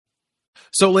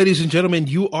So, ladies and gentlemen,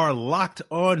 you are locked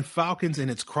on Falcons, and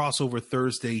it's crossover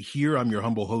Thursday here. I'm your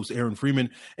humble host, Aaron Freeman,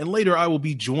 and later I will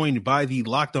be joined by the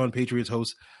Locked On Patriots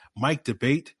host, Mike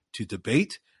Debate, to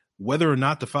debate whether or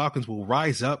not the Falcons will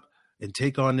rise up and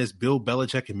take on this Bill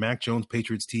Belichick and Mac Jones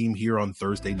Patriots team here on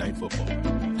Thursday Night Football.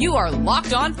 You are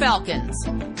Locked On Falcons,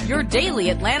 your daily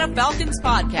Atlanta Falcons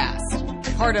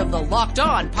podcast, part of the Locked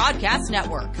On Podcast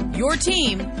Network, your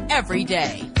team every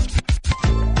day.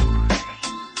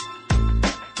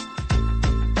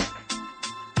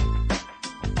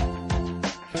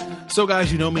 So,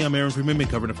 guys, you know me. I'm Aaron Freeman, been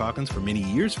covering the Falcons for many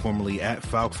years, formerly at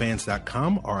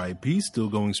FalcFans.com, RIP, still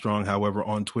going strong, however,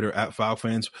 on Twitter at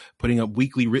FalcFans, putting up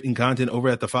weekly written content over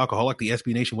at the Falcoholic, the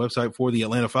SB Nation website for the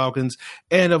Atlanta Falcons,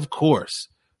 and, of course,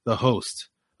 the host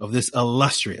of this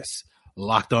illustrious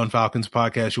Locked On Falcons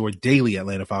podcast, your daily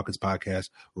Atlanta Falcons podcast,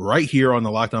 right here on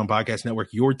the Locked On Podcast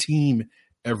Network, your team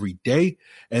every day.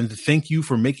 And thank you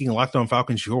for making Locked On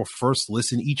Falcons your first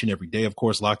listen each and every day. Of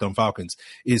course, Locked On Falcons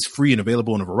is free and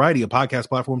available on a variety of podcast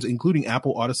platforms, including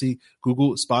Apple, Odyssey,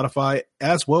 Google, Spotify,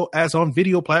 as well as on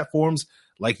video platforms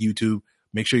like YouTube.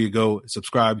 Make sure you go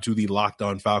subscribe to the Locked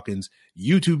On Falcons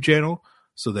YouTube channel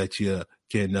so that you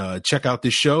can check out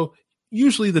this show,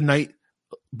 usually the night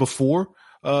before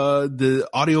the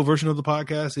audio version of the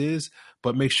podcast is.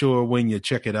 But make sure when you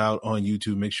check it out on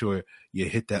YouTube, make sure you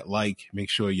hit that like, make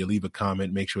sure you leave a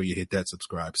comment, make sure you hit that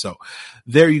subscribe. So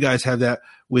there you guys have that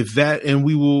with that. And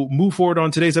we will move forward on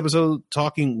today's episode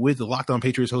talking with the Locked On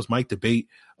Patriots host, Mike Debate,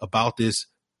 about this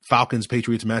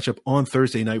Falcons-Patriots matchup on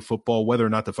Thursday Night Football, whether or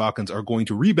not the Falcons are going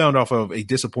to rebound off of a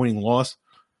disappointing loss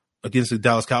against the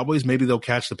Dallas Cowboys. Maybe they'll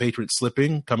catch the Patriots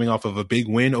slipping, coming off of a big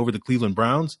win over the Cleveland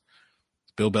Browns.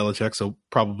 Bill Belichick, so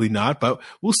probably not, but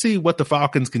we'll see what the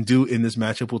Falcons can do in this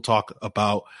matchup. We'll talk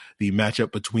about the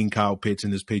matchup between Kyle Pitts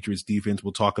and this Patriots defense.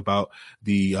 We'll talk about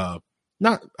the,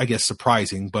 not, I guess,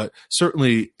 surprising, but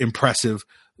certainly impressive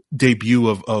debut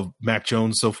of Mac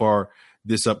Jones so far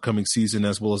this upcoming season,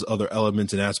 as well as other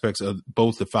elements and aspects of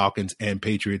both the Falcons and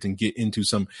Patriots, and get into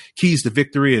some keys to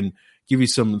victory and give you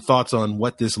some thoughts on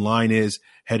what this line is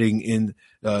heading in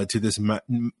to this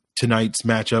tonight's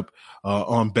matchup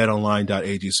on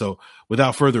betonline.ag. So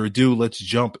without further ado, let's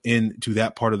jump into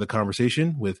that part of the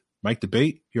conversation with Mike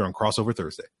Debate here on Crossover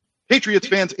Thursday. Patriots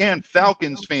fans and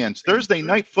Falcons fans, Thursday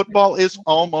Night Football is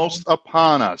almost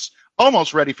upon us.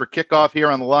 Almost ready for kickoff here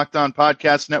on the Locked On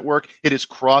Podcast Network. It is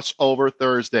Crossover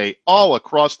Thursday all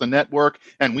across the network,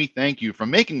 and we thank you for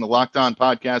making the Locked On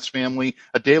Podcast family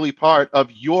a daily part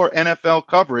of your NFL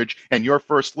coverage and your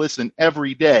first listen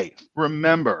every day.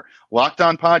 Remember, Locked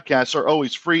On Podcasts are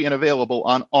always free and available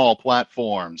on all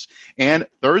platforms. And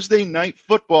Thursday Night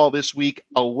Football this week,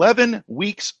 11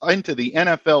 weeks into the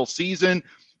NFL season,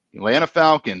 the Atlanta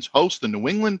Falcons host the New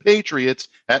England Patriots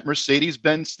at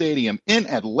Mercedes-Benz Stadium in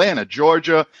Atlanta,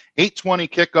 Georgia. 8:20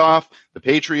 kickoff. The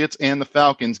Patriots and the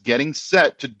Falcons getting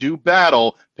set to do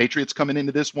battle. Patriots coming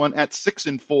into this one at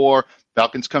 6-4.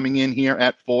 Falcons coming in here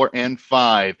at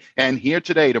 4-5. And here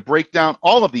today to break down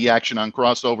all of the action on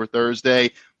Crossover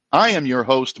Thursday, I am your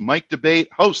host, Mike Debate,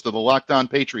 host of the Locked On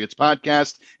Patriots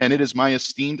podcast, and it is my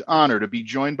esteemed honor to be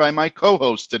joined by my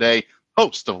co-host today,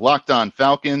 host of Locked On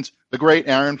Falcons, the great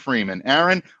Aaron Freeman.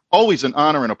 Aaron, always an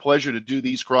honor and a pleasure to do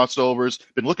these crossovers.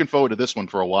 Been looking forward to this one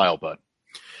for a while, bud.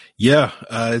 Yeah,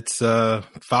 it's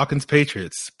Falcons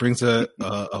Patriots. Brings a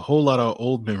whole lot of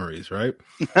old memories, right?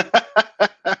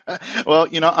 Well,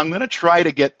 I'm going to try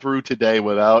to get through today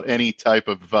without any type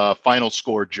of final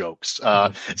score jokes.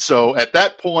 So at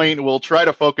that point, we'll try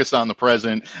to focus on the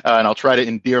present, and I'll try to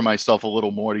endear myself a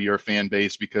little more to your fan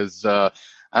base because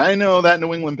I know that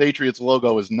New England Patriots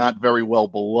logo is not very well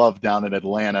beloved down in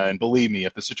Atlanta, and believe me,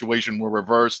 if the situation were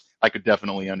reversed, I could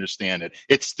definitely understand it.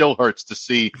 It still hurts to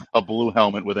see a blue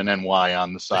helmet with an NY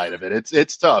on the side of it.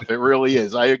 It's tough. It really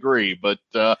is. I agree. But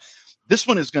this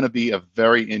one is going to be a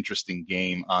very interesting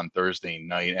game on Thursday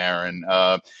night, Aaron.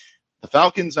 The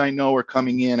Falcons, I know, are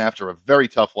coming in after a very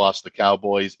tough loss to the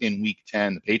Cowboys in Week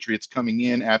 10. The Patriots coming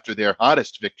in after their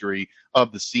hottest victory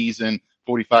of the season,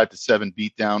 45-7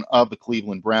 beatdown of the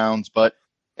Cleveland Browns. But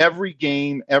every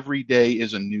game, every day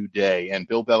is a new day. And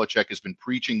Bill Belichick has been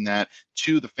preaching that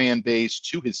to the fan base,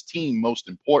 to his team, most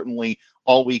importantly,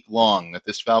 all week long, that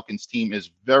this Falcons team is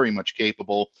very much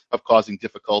capable of causing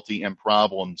difficulty and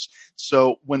problems.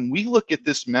 So when we look at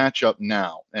this matchup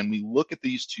now, and we look at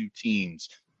these two teams,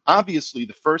 obviously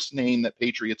the first name that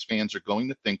Patriots fans are going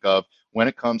to think of when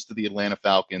it comes to the Atlanta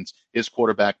Falcons is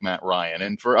quarterback Matt Ryan.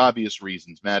 And for obvious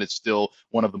reasons, Matt is still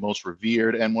one of the most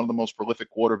revered and one of the most prolific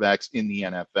quarterbacks in the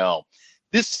NFL.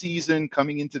 This season,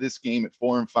 coming into this game at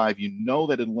 4-5, you know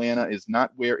that Atlanta is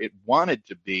not where it wanted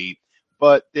to be,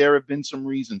 but there have been some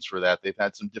reasons for that. They've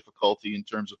had some difficulty in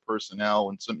terms of personnel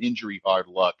and some injury hard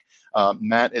luck.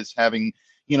 Matt is having,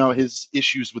 his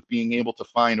issues with being able to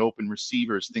find open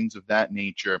receivers, things of that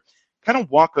nature. Kind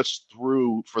of walk us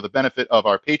through, for the benefit of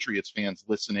our Patriots fans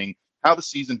listening, how the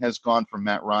season has gone for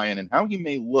Matt Ryan and how he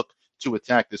may look to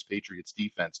attack this Patriots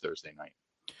defense Thursday night.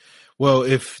 Well,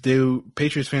 if the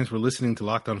Patriots fans were listening to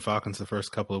Locked On Falcons the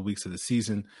first couple of weeks of the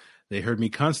season, they heard me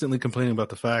constantly complaining about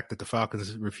the fact that the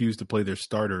Falcons refused to play their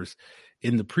starters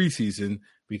in the preseason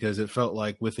because it felt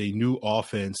like with a new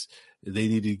offense, they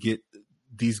needed to get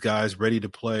these guys ready to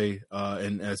play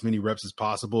and as many reps as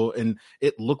possible. And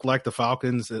it looked like the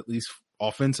Falcons, at least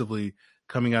offensively,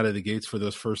 coming out of the gates for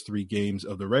those first 3 games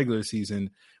of the regular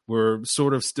season, were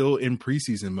sort of still in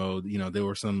preseason mode. There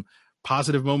were some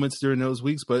positive moments during those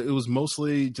weeks, but it was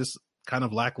mostly just kind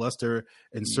of lackluster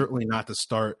and certainly not the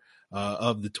start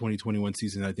of the 2021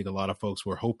 season. I think a lot of folks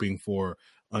were hoping for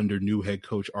under new head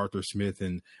coach Arthur Smith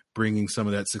and bringing some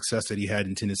of that success that he had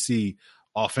in Tennessee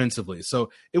offensively. So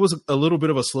it was a little bit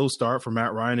of a slow start for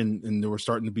Matt Ryan, and there were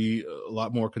starting to be a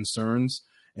lot more concerns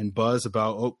and buzz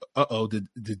about,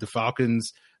 did the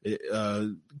Falcons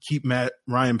keep Matt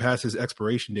Ryan past his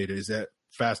expiration date? Is that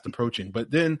fast approaching?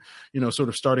 But then, sort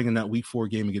of starting in that week 4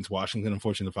 game against Washington,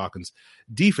 unfortunately, the Falcons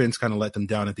defense kind of let them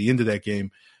down at the end of that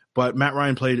game. But Matt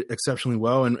Ryan played exceptionally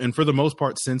well. And for the most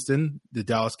part since then, the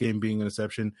Dallas game being an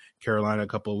exception, Carolina a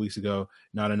couple of weeks ago,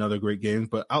 not another great game.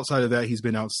 But outside of that, he's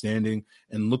been outstanding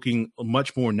and looking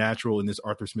much more natural in this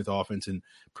Arthur Smith offense and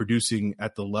producing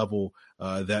at the level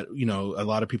that, a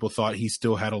lot of people thought he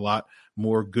still had a lot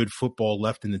more good football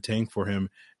left in the tank for him.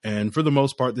 And for the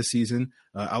most part this season,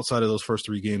 outside of those first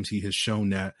 3 games, he has shown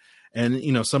that. And,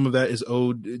 some of that is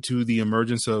owed to the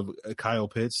emergence of Kyle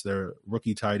Pitts, their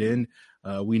rookie tight end.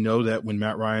 We know that when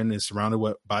Matt Ryan is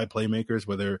surrounded by playmakers,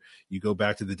 whether you go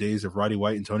back to the days of Roddy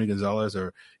White and Tony Gonzalez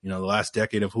or, the last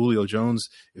decade of Julio Jones,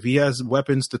 if he has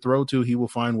weapons to throw to, he will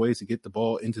find ways to get the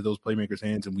ball into those playmakers'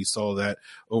 hands. And we saw that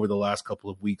over the last couple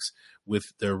of weeks with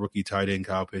their rookie tight end,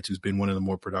 Kyle Pitts, who's been one of the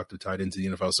more productive tight ends in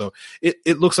the NFL. So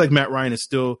it looks like Matt Ryan has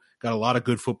still got a lot of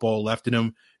good football left in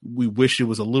him. We wish it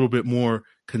was a little bit more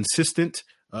consistent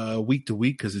week to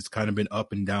week because it's kind of been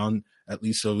up and down, at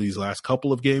least over these last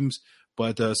couple of games.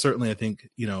 But certainly I think,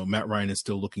 Matt Ryan is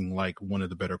still looking like one of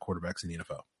the better quarterbacks in the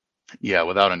NFL. Yeah,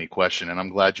 without any question. And I'm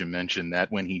glad you mentioned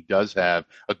that when he does have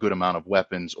a good amount of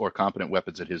weapons or competent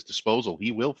weapons at his disposal,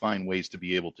 he will find ways to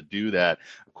be able to do that.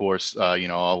 Of course, our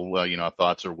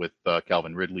thoughts are with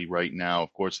Calvin Ridley right now.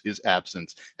 Of course, his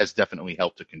absence has definitely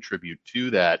helped to contribute to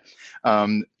that.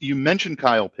 You mentioned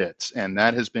Kyle Pitts, and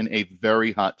that has been a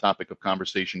very hot topic of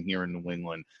conversation here in New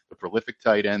England. The prolific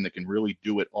tight end that can really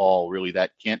do it all, really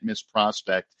that can't miss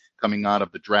prospect coming out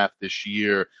of the draft this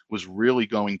year was really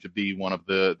going to be one of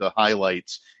the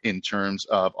highlights in terms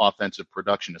of offensive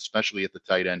production, especially at the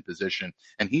tight end position.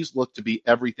 And he's looked to be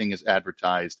everything as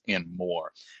advertised and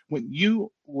more. When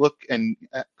you look and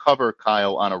cover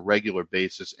Kyle on a regular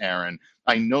basis, Aaron,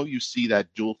 I know you see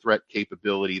that dual threat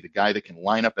capability, the guy that can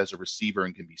line up as a receiver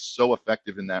and can be so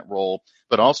effective in that role,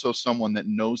 but also someone that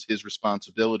knows his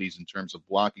responsibilities in terms of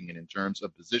blocking and in terms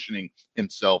of positioning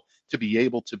himself to be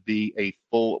able to be a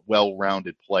full,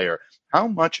 well-rounded player. How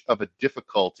much of a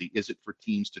difficulty is it for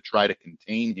teams to try to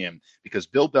contain him? Because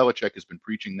Bill Belichick has been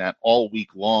preaching that all week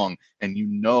long, and you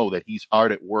know that he's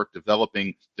hard at work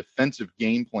developing defensive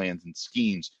game plans and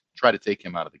schemes to try to take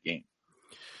him out of the game.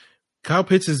 Kyle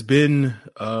Pitts has been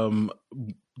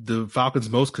the Falcons'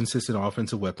 most consistent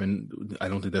offensive weapon. I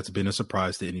don't think that's been a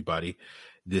surprise to anybody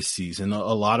this season.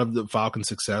 A lot of the Falcons'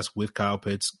 success with Kyle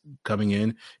Pitts coming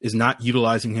in is not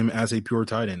utilizing him as a pure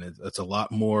tight end. It's a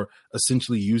lot more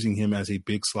essentially using him as a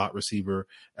big slot receiver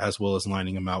as well as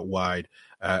lining him out wide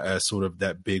as sort of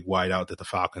that big wide out that the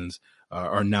Falcons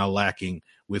are now lacking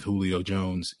with Julio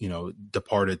Jones,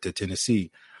 departed to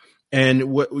Tennessee.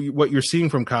 And what you're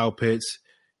seeing from Kyle Pitts,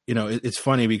 it's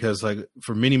funny because like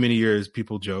for many, many years,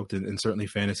 people joked and certainly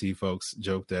fantasy folks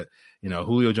joked that,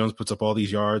 Julio Jones puts up all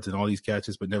these yards and all these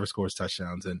catches, but never scores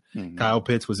touchdowns. And Kyle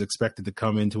Pitts was expected to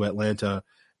come into Atlanta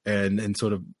and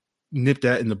sort of nip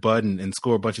that in the bud and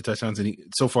score a bunch of touchdowns. And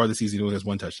so far this season, he only has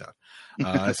 1 touchdown.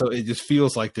 So it just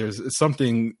feels like there's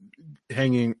something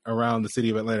hanging around the city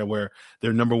of Atlanta where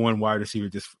their number one wide receiver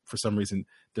just for some reason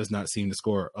does not seem to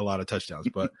score a lot of touchdowns.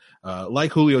 But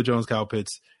like Julio Jones, Kyle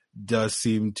Pitts does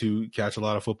seem to catch a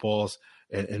lot of footballs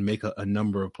and make a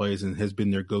number of plays and has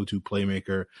been their go-to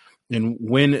playmaker. And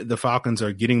when the Falcons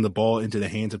are getting the ball into the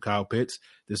hands of Kyle Pitts,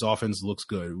 this offense looks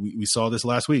good. We saw this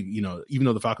last week. Even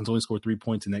though the Falcons only scored 3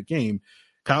 points in that game,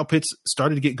 Kyle Pitts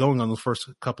started to get going on those first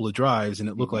couple of drives, and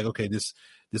it looked like, okay, this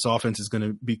offense is going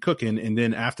to be cooking. And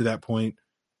then after that point,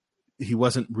 he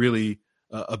wasn't really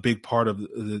a big part of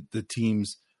the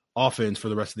team's offense for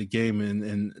the rest of the game.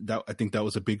 And that, I think that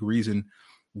was a big reason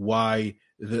why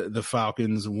the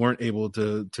Falcons weren't able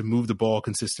to move the ball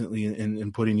consistently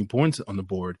and put any points on the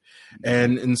board.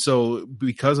 And so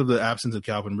because of the absence of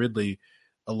Calvin Ridley,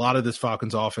 a lot of this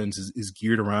Falcons offense is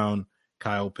geared around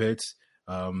Kyle Pitts.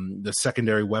 The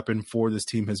secondary weapon for this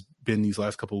team has been these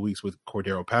last couple of weeks with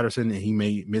Cordero Patterson, and he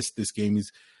may miss this game.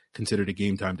 He's considered a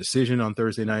game time decision on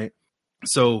Thursday night.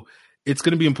 So it's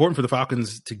going to be important for the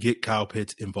Falcons to get Kyle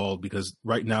Pitts involved, because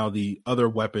right now the other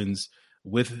weapons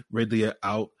with Ridley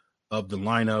out of the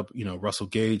lineup, Russell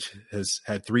Gage has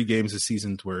had 3 games this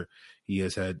season where he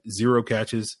has had 0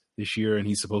 catches this year, and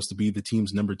he's supposed to be the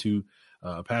team's number 2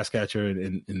 pass catcher,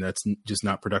 and that's just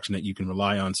not production that you can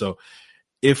rely on. So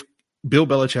if Bill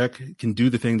Belichick can do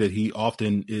the thing that he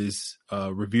often is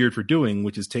revered for doing,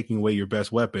 which is taking away your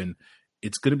best weapon,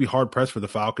 it's going to be hard pressed for the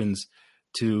Falcons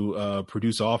to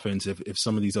produce offense if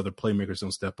some of these other playmakers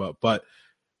don't step up. But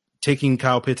taking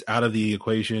Kyle Pitts out of the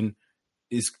equation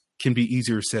can be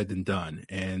easier said than done.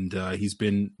 And he's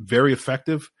been very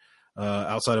effective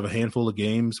outside of a handful of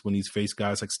games when he's faced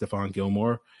guys like Stephon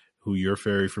Gilmore, who you're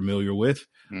very familiar with,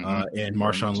 and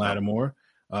Marshawn Lattimore.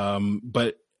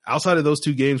 But outside of those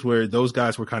 2 games where those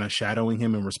guys were kind of shadowing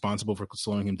him and responsible for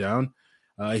slowing him down,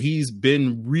 he's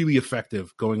been really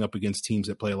effective going up against teams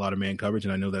that play a lot of man coverage.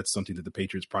 And I know that's something that the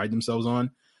Patriots pride themselves on.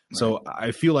 Right. So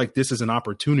I feel like this is an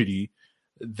opportunity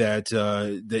that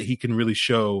he can really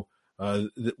show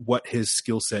what his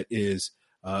skill set is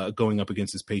going up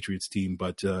against this Patriots team.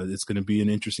 But it's going to be an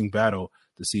interesting battle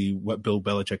to see what Bill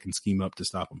Belichick can scheme up to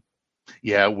stop him.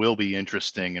 Yeah, it will be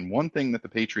interesting. And one thing that the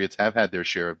Patriots have had their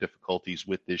share of difficulties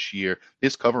with this year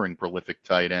is covering prolific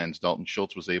tight ends. Dalton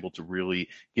Schultz was able to really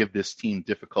give this team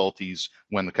difficulties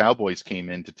when the Cowboys came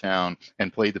into town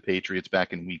and played the Patriots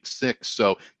back in week 6.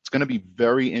 So it's going to be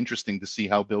very interesting to see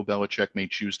how Bill Belichick may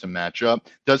choose to match up.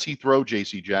 Does he throw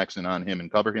J.C. Jackson on him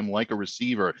and cover him like a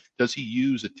receiver? Does he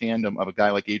use a tandem of a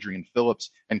guy like Adrian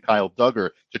Phillips and Kyle Duggar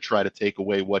to try to take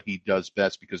away what he does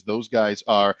best? Because those guys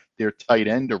are their tight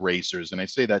end erasers. And I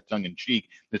say that tongue in cheek.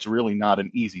 It's really not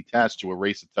an easy task to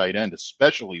erase a tight end,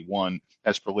 especially one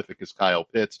as prolific as Kyle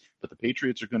Pitts. But the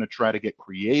Patriots are going to try to get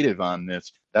creative on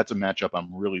this. That's a matchup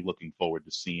I'm really looking forward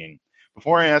to seeing.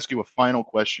 Before I ask you a final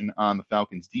question on the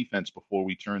Falcons defense, before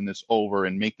we turn this over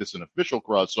and make this an official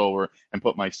crossover and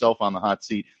put myself on the hot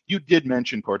seat, you did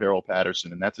mention Cordero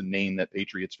Patterson, and that's a name that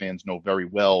Patriots fans know very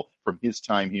well from his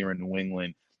time here in New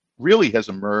England. Really has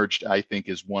emerged, I think,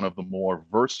 as one of the more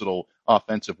versatile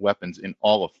offensive weapons in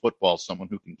all of football, someone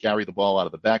who can carry the ball out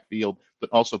of the backfield,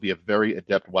 but also be a very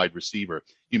adept wide receiver.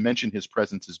 You mentioned his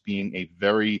presence as being a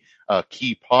very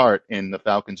key part in the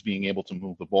Falcons being able to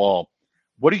move the ball.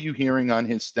 What are you hearing on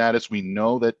his status? We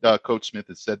know that Coach Smith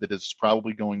has said that it's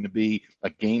probably going to be a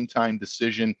game time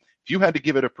decision. If you had to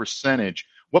give it a percentage,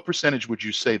 what percentage would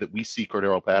you say that we see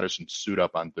Cordero Patterson suit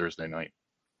up on Thursday night?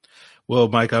 Well,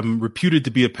 Mike, I'm reputed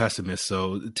to be a pessimist,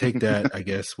 so take that, I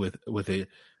guess, with a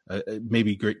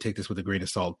maybe take this with a grain of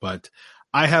salt. But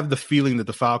I have the feeling that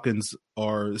the Falcons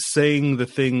are saying the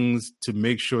things to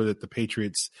make sure that the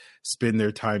Patriots spend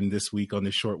their time this week on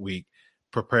this short week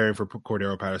preparing for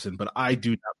Cordero Patterson. But I do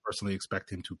not personally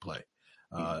expect him to play.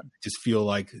 Just feel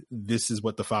like this is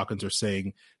what the Falcons are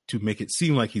saying to make it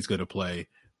seem like he's going to play.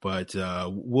 But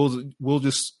we'll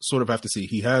just sort of have to see.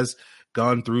 He has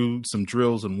gone through some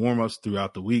drills and warm-ups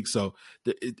throughout the week. So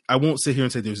I won't sit here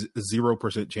and say there's a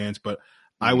 0% chance, but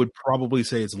I would probably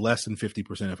say it's less than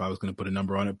 50% if I was going to put a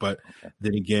number on it. But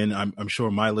then again, I'm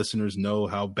sure my listeners know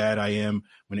how bad I am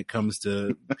when it comes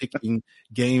to picking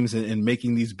games and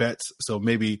making these bets. So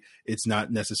maybe it's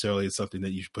not necessarily something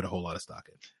that you should put a whole lot of stock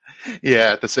in.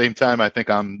 Yeah, at the same time, I think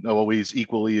I'm always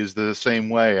equally is the same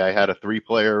way. I had a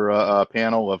 3-player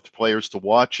panel of players to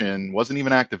watch and wasn't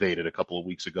even activated a couple of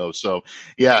weeks ago. So,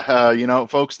 yeah,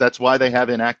 folks, that's why they have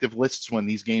inactive lists when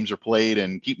these games are played,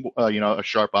 and keep, a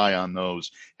sharp eye on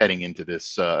those heading into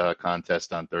this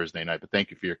contest on Thursday night. But thank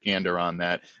you for your candor on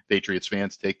that. Patriots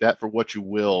fans, take that for what you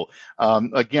will.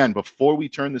 Again, before we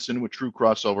turn this into a true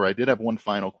crossover, I did have one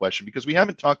final question, because we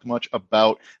haven't talked much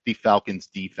about the Falcons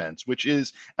defense, which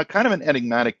is a kind of an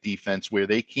enigmatic defense where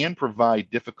they can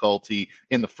provide difficulty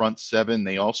in the front seven.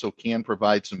 They also can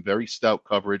provide some very stout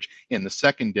coverage in the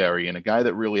secondary. And a guy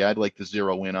that really I'd like to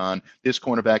zero in on is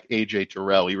cornerback A.J.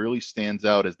 Terrell. He really stands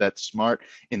out as that smart,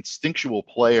 instinctual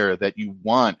player that you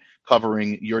want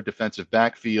covering your defensive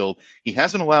backfield. He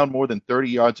hasn't allowed more than 30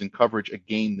 yards in coverage a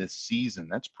game this season.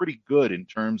 That's pretty good in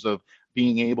terms of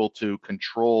being able to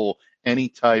control any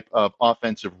type of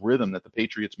offensive rhythm that the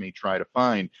Patriots may try to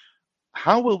find.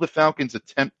 How will the Falcons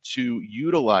attempt to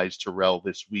utilize Terrell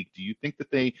this week? Do you think that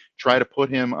they try to put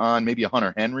him on maybe a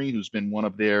Hunter Henry, who's been one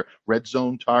of their red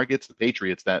zone targets, the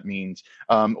Patriots, that means,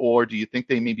 or do you think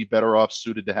they may be better off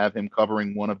suited to have him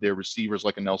covering one of their receivers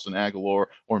like a Nelson Aguilar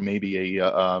or maybe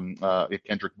a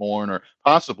Kendrick Bourne or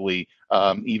possibly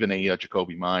even a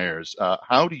Jacoby Myers?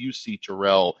 How do you see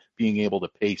Terrell being able to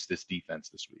pace this defense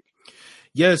this week?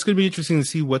 Yeah, it's going to be interesting to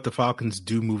see what the Falcons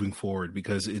do moving forward,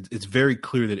 because it's very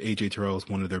clear that A.J. Terrell is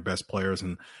one of their best players.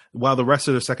 And while the rest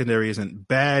of their secondary isn't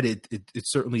bad, it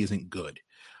certainly isn't good.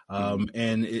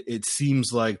 And it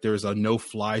seems like there's a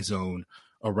no-fly zone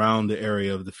around the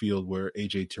area of the field where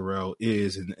A.J. Terrell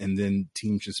is, and then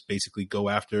teams just basically go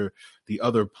after the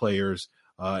other players.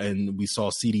 And we saw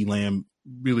CeeDee Lamb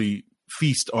really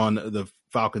feast on the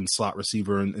Falcons slot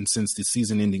receiver, and since the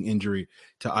season-ending injury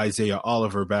to Isaiah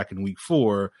Oliver back in week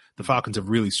 4, the Falcons have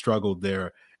really struggled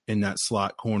there in that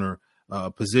slot corner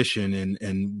position,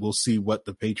 and we'll see what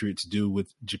the Patriots do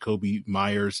with Jacoby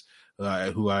Myers,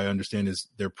 who I understand is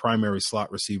their primary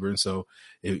slot receiver, and so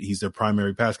he's their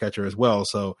primary pass catcher as well.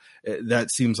 So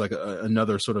that seems like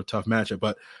another sort of tough matchup.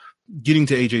 But getting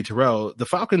to A.J. Terrell, the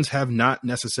Falcons have not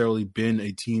necessarily been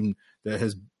a team that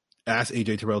has ask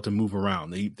A.J. Terrell to move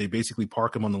around. They basically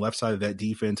park him on the left side of that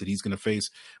defense, and he's going to face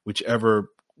whichever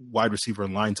wide receiver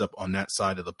lines up on that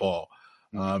side of the ball.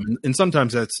 And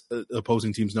sometimes that's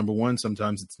opposing team's number one.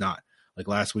 Sometimes it's not. Like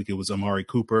last week, it was Amari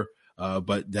Cooper,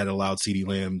 but that allowed CeeDee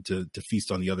Lamb to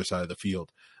feast on the other side of the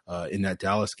field in that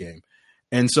Dallas game.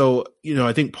 And so,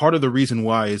 I think part of the reason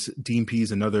why is Dean Pease,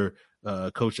 another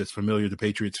coach that's familiar to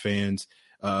Patriots fans.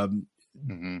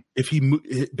 If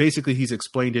he's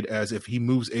explained it as if he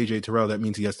moves A.J. Terrell, that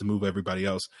means he has to move everybody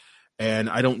else. And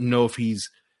I don't know if he's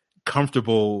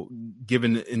comfortable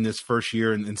given in this first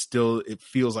year, and still it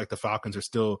feels like the Falcons are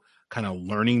still kind of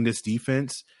learning this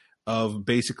defense of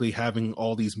basically having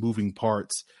all these moving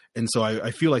parts. And so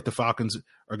I feel like the Falcons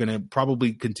are going to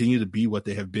probably continue to be what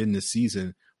they have been this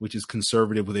season, which is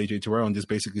conservative with A.J. Terrell, and just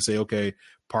basically say, okay,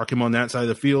 park him on that side of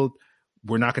the field.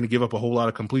 We're not going to give up a whole lot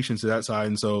of completions to that side.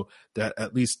 And so that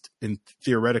at least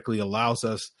theoretically allows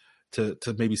us to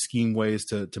maybe scheme ways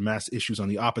to mask issues on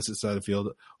the opposite side of the field,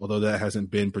 although that hasn't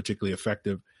been particularly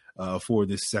effective for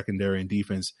this secondary and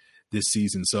defense this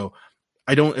season. So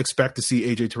I don't expect to see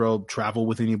A.J. Terrell travel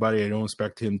with anybody. I don't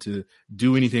expect him to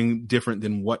do anything different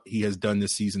than what he has done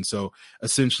this season. So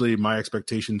essentially my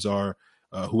expectations are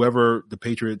whoever the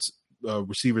Patriots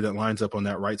receiver that lines up on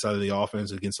that right side of the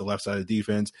offense against the left side of the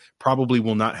defense probably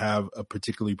will not have a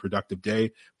particularly productive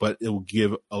day, but it will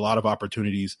give a lot of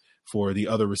opportunities for the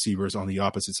other receivers on the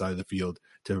opposite side of the field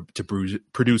to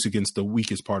produce against the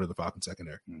weakest part of the Falcons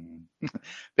secondary.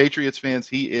 Patriots fans,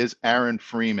 he is Aaron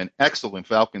Freeman. Excellent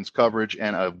Falcons coverage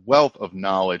and a wealth of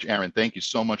knowledge. Aaron, thank you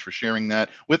so much for sharing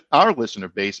that with our listener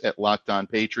base at Locked On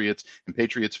Patriots. And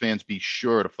Patriots fans, be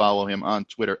sure to follow him on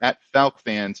Twitter at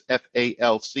FalcFans,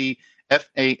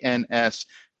 FalcFans.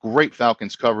 Great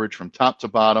Falcons coverage from top to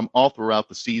bottom all throughout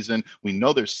the season. We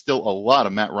know there's still a lot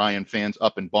of Matt Ryan fans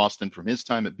up in Boston from his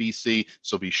time at BC,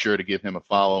 so be sure to give him a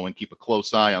follow and keep a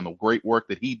close eye on the great work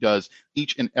that he does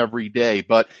each and every day.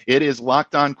 But it is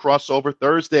Locked On Crossover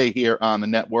Thursday here on the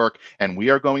network, and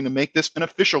we are going to make this an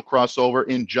official crossover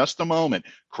in just a moment.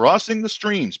 Crossing the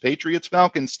streams, Patriots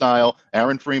Falcons style,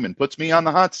 Aaron Freeman puts me on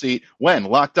the hot seat when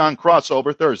Locked On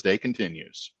Crossover Thursday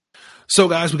continues. So,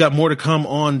 guys, we got more to come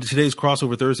on today's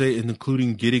Crossover Thursday,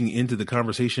 including getting into the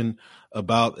conversation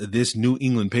about this New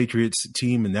England Patriots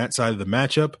team and that side of the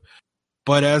matchup.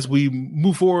 But as we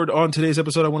move forward on today's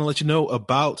episode, I want to let you know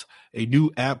about a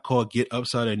new app called Get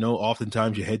Upside. I know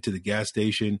oftentimes you head to the gas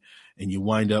station and you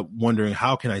wind up wondering,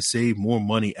 how can I save more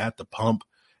money at the pump?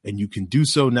 And you can do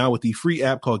so now with the free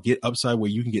app called Get Upside,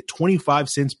 where you can get 25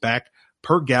 cents back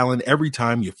per gallon every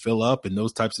time you fill up. And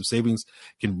those types of savings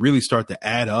can really start to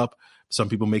add up. Some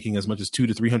people making as much as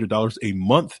 $200 to $300 a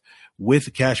month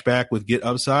with cash back with Get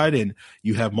Upside. And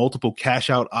you have multiple cash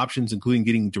out options, including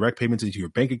getting direct payments into your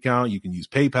bank account. You can use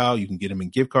PayPal. You can get them in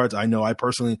gift cards. I know I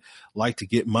personally like to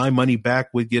get my money back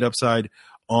with Get Upside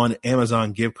on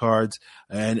Amazon gift cards.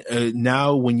 And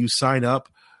now when you sign up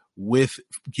with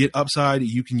Get Upside,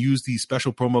 you can use the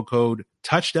special promo code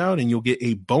Touchdown, and you'll get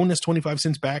a bonus 25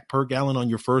 cents back per gallon on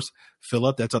your first fill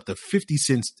up. That's up to 50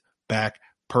 cents back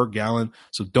per gallon.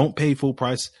 So don't pay full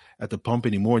price at the pump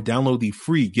anymore. Download the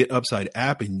free Get Upside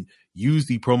app and use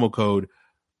the promo code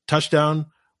Touchdown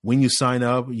when you sign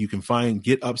up. You can find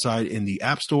Get Upside in the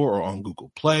App Store or on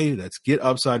Google Play. That's Get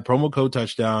Upside, promo code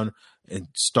Touchdown, and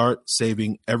start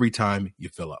saving every time you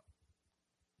fill up.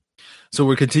 So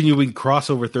we're continuing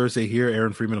crossover Thursday here.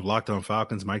 Aaron Freeman of Locked On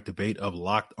Falcons, Mike Debate of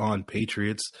Locked On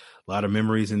Patriots. A lot of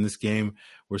memories in this game.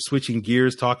 We're switching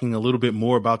gears, talking a little bit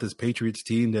more about this Patriots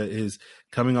team that is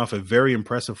coming off a very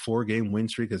impressive 4-game win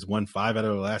streak, has won 5 out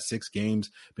of the last 6 games,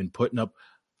 been putting up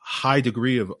high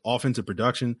degree of offensive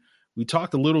production. We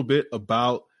talked a little bit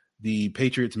about the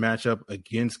Patriots matchup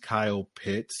against Kyle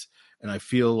Pitts, and I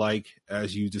feel like,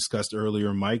 as you discussed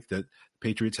earlier, Mike, that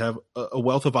Patriots have a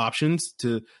wealth of options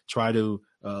to try to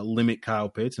limit Kyle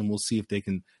Pitts, and we'll see if they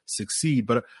can succeed.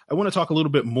 But I want to talk a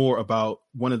little bit more about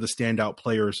one of the standout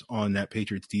players on that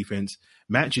Patriots defense,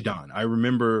 Matt Judon. I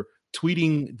remember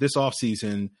tweeting this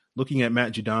offseason, looking at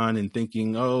Matt Judon and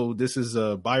thinking, oh, this is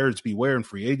a buyers beware in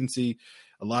free agency.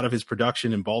 A lot of his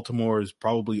production in Baltimore is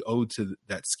probably owed to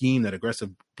that scheme, that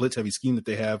aggressive blitz-heavy scheme that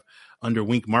they have under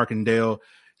Wink Martindale.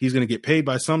 He's going to get paid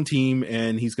by some team,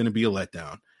 and he's going to be a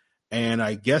letdown. And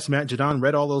I guess Matt Judon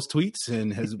read all those tweets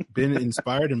and has been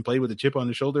inspired and played with a chip on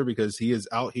his shoulder, because he is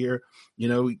out here,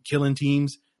 killing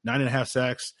teams, 9.5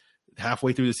 sacks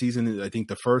halfway through the season. I think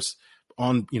the first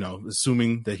on,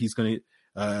 assuming that he's going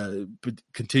to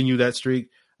continue that streak,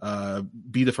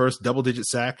 be the first double-digit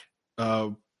sack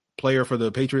player for the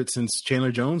Patriots since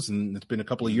Chandler Jones. And it's been a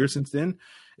couple of years since then,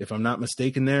 if I'm not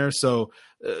mistaken there. So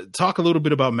talk a little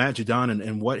bit about Matt Judon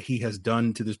and what he has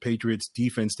done to this Patriots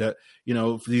defense that,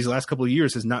 for these last couple of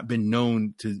years has not been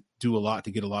known to do a lot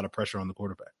to get a lot of pressure on the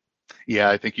quarterback. Yeah,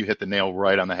 I think you hit the nail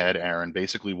right on the head, Aaron.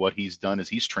 Basically, what he's done is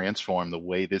he's transformed the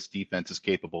way this defense is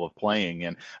capable of playing.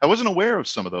 And I wasn't aware of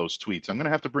some of those tweets. I'm going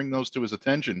to have to bring those to his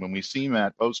attention when we see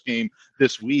Matt post-game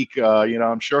this week.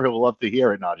 I'm sure he'll love to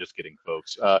hear it. Not just kidding,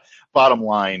 folks. Bottom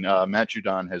line, Matt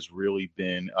Judon has really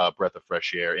been a breath of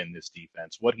fresh air in this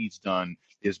defense. What he's done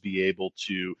is be able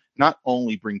to not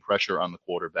only bring pressure on the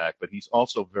quarterback, but he's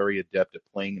also very adept at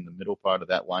playing in the middle part of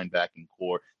that linebacking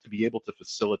core to be able to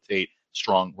facilitate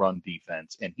strong run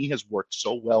defense. And he has worked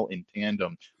so well in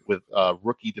tandem with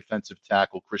rookie defensive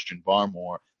tackle Christian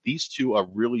Barmore. These two are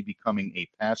really becoming a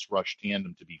pass rush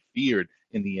tandem to be feared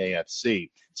in the AFC,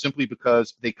 simply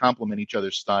because they complement each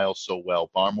other's styles so well.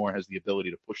 Barmore has the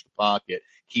ability to push the pocket,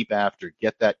 keep after,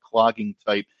 get that clogging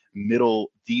type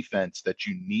middle defense that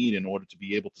you need in order to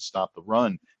be able to stop the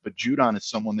run. But Judon is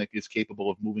someone that is capable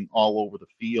of moving all over the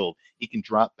field. He can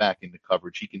drop back into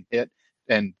coverage. He can hit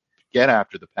and get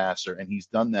after the passer, and he's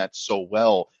done that so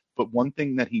well. But one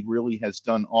thing that he really has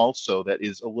done also that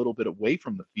is a little bit away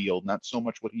from the field, not so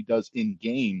much what he does in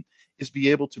game, is be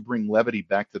able to bring levity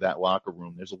back to that locker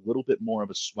room. There's a little bit more of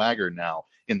a swagger now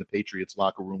in the Patriots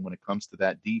locker room when it comes to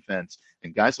that defense.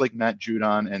 And guys like Matt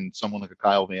Judon and someone like a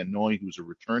Kyle Van Noy, who's a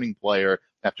returning player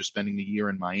after spending the year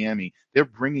in Miami, they're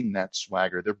bringing that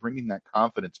swagger. They're bringing that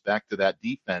confidence back to that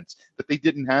defense that they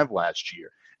didn't have last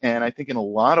year. And I think in a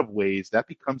lot of ways that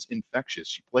becomes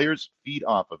infectious. Players feed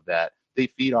off of that. They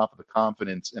feed off of the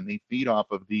confidence, and they feed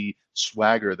off of the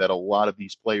swagger that a lot of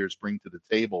these players bring to the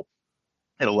table.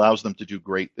 It allows them to do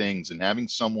great things. And having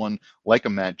someone like a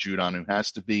Matt Judon who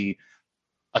has to be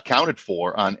accounted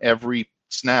for on every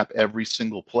snap, every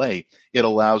single play, it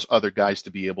allows other guys to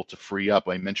be able to free up.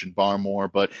 I mentioned Barmore,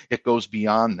 but it goes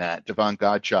beyond that. Devon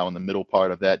Godchow in the middle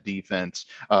part of that defense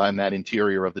and that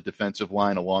interior of the defensive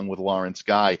line, along with Lawrence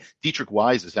Guy. Dietrich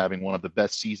Wise is having one of the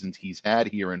best seasons he's had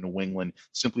here in New England,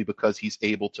 simply because he's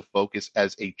able to focus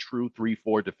as a true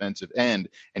 3-4 defensive end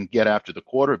and get after the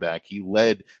quarterback. He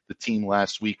led the team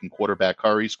last week in quarterback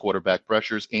hurries, quarterback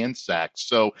pressures, and sacks.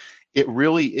 So it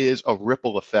really is a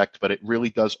ripple effect, but it really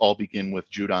does all begin with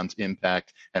Judon's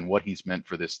impact and what he's meant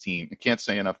for this team. I can't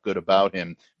say enough good about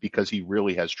him because he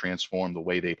really has transformed the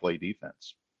way they play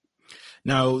defense.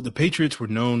 Now, the Patriots were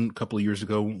known a couple of years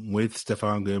ago with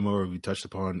Stephon Gilmore, we touched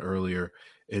upon earlier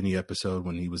in the episode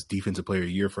when he was Defensive Player of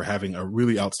the Year, for having a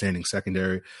really outstanding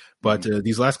secondary. But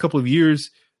these last couple of years,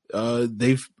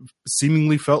 they've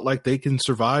seemingly felt like they can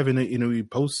survive in a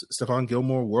post Stephon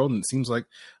Gilmore world. And it seems like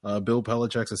Bill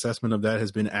Belichick's assessment of that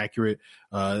has been accurate,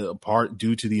 part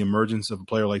due to the emergence of a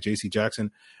player like J.C.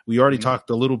 Jackson. We already talked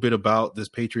a little bit about this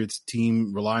Patriots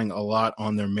team relying a lot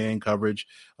on their man coverage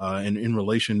and in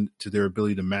relation to their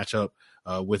ability to match up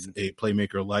with a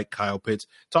playmaker like Kyle Pitts.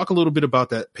 Talk a little bit about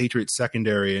that Patriots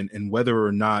secondary and whether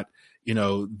or not,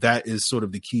 that is sort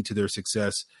of the key to their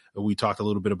success. We talked a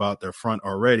little bit about their front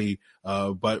already,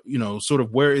 but, sort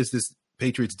of where is this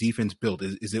Patriots defense built?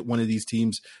 Is it one of these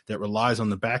teams that relies on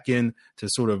the back end to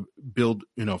sort of build,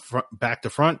 back to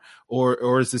front,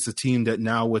 or is this a team that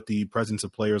now, with the presence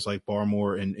of players like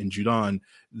Barmore and Judon,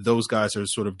 those guys are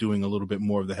sort of doing a little bit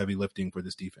more of the heavy lifting for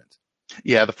this defense?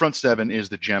 Yeah, the front seven is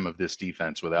the gem of this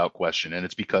defense without question. And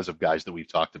it's because of guys that we've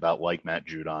talked about, like Matt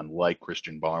Judon, like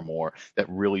Christian Barmore, that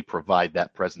really provide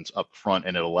that presence up front,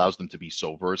 and it allows them to be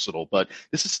so versatile. But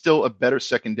this is still a better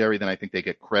secondary than I think they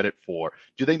get credit for.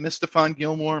 Do they miss Stephon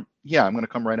Gilmore? Yeah, I'm going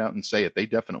to come right out and say it. They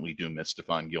definitely do miss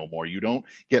Stephon Gilmore. You don't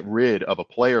get rid of a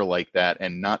player like that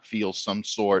and not feel some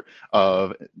sort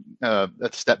of a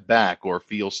step back or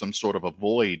feel some sort of a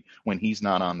void when he's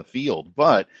not on the field.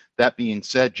 But that being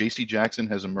said, J.C. Jackson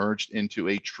has emerged into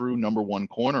a true number one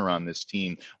corner on this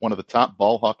team, one of the top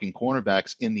ball-hawking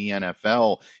cornerbacks in the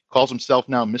NFL. Calls himself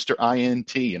now Mr.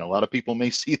 INT, and a lot of people may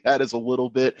see that as a little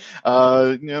bit,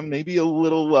 maybe a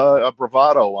little a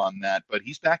bravado on that, but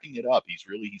he's backing it up.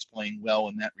 He's playing well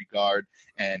in that regard,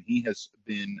 and he has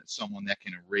been someone that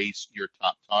can erase your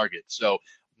top target. So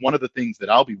one of the things that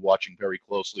I'll be watching very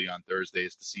closely on Thursday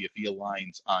is to see if he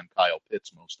aligns on Kyle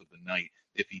Pitts most of the night.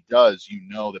 If he does, you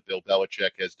know that Bill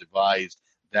Belichick has devised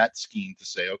that scheme to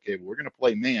say, okay, we're going to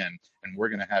play man, and we're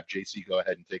going to have JC go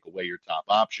ahead and take away your top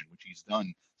option, which he's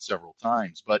done several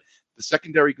times. But the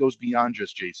secondary goes beyond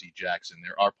just JC Jackson.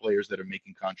 There are players that are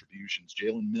making contributions.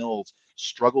 Jalen Mills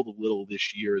struggled a little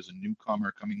this year as a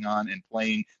newcomer coming on and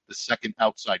playing the second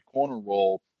outside corner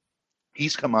role.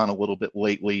 He's come on a little bit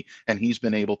lately, and he's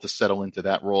been able to settle into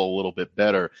that role a little bit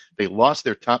better. They lost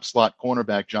their top slot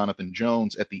cornerback, Jonathan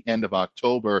Jones, at the end of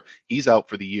October. He's out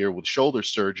for the year with shoulder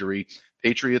surgery.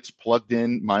 Patriots plugged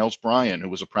in Miles Bryant, who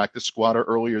was a practice squatter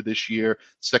earlier this year,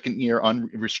 second year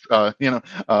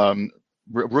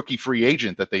rookie free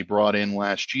agent that they brought in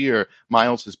last year.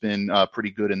 Miles has been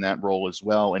pretty good in that role as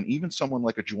well. And even someone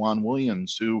like a Juwan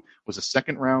Williams, who was a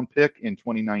second-round pick in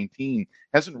 2019,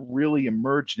 hasn't really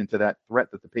emerged into that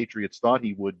threat that the Patriots thought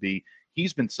he would be.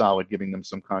 He's been solid, giving them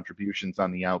some contributions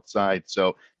on the outside.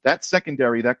 So that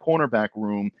secondary, that cornerback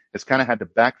room has kind of had to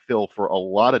backfill for a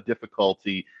lot of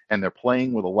difficulty, and they're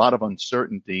playing with a lot of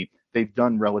uncertainty. They've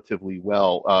done relatively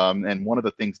well. And one of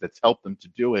the things that's helped them to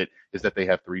do it is that they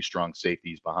have three strong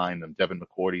safeties behind them. Devin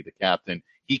McCourty, the captain,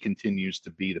 he continues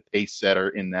to be the pace setter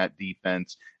in that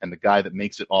defense and the guy that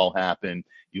makes it all happen.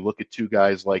 You look at two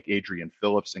guys like Adrian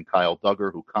Phillips and Kyle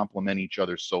Duggar, who complement each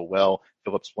other so well.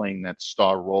 Phillips playing that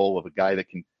star role of a guy that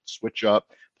can switch up,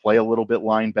 play a little bit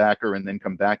linebacker, and then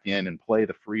come back in and play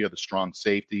the free or the strong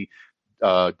safety.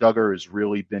 Duggar has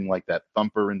really been like that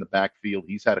thumper in the backfield.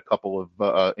 He's had a couple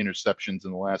of interceptions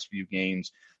in the last few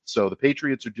games. So the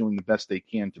Patriots are doing the best they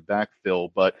can to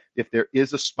backfill. But if there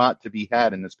is a spot to be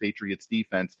had in this Patriots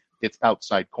defense, it's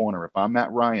outside corner. If I'm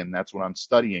Matt Ryan, that's what I'm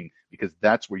studying, because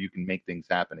that's where you can make things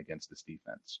happen against this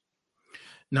defense.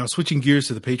 Now, switching gears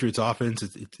to the Patriots offense,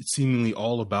 it's seemingly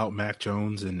all about Mac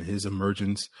Jones and his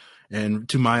emergence. And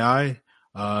to my eye,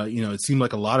 it seemed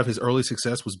like a lot of his early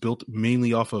success was built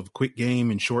mainly off of quick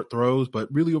game and short throws. But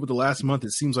really over the last month,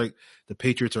 it seems like the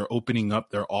Patriots are opening up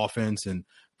their offense and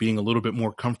being a little bit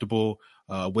more comfortable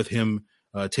with him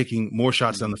taking more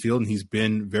shots down the field. And he's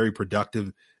been very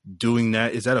productive doing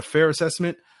that. Is that a fair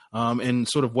assessment? And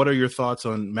sort of what are your thoughts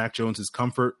on Mac Jones's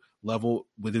comfort level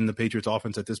within the Patriots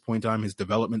offense at this point in time, his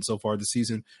development so far this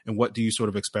season, and what do you sort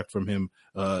of expect from him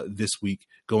this week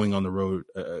going on the road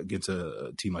against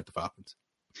a team like the Falcons?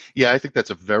 Yeah, I think that's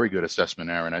a very good assessment,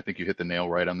 Aaron. I think you hit the nail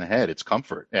right on the head. It's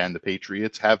comfort, and the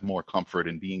Patriots have more comfort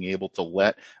in being able to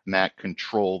let Mac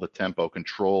control the tempo,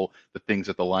 control the things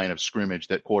at the line of scrimmage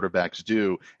that quarterbacks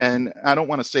do. And I don't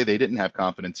want to say they didn't have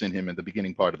confidence in him in the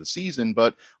beginning part of the season,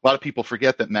 but a lot of people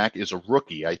forget that Mac is a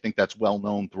rookie. I think that's well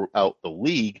known throughout the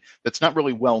league. That's not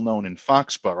really well known in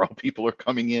Foxborough. People are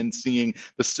coming in, seeing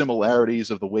the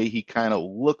similarities of the way he kind of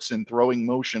looks in throwing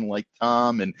motion like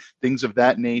Tom and things of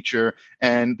that nature.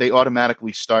 And they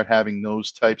automatically start having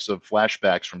those types of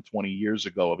flashbacks from 20 years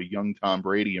ago of a young Tom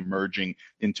Brady emerging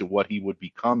into what he would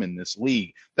become in this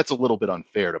league. That's a little bit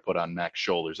unfair to put on Mac's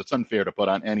shoulders. It's unfair to put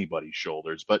on anybody's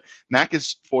shoulders. But Mac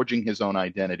is forging his own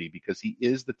identity because he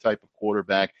is the type of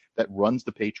quarterback that runs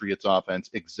the Patriots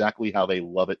offense exactly how they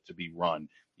love it to be run.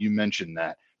 You mentioned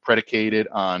that. Predicated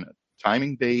on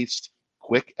timing-based,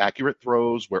 quick, accurate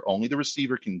throws where only the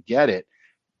receiver can get it.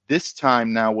 This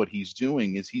time now what he's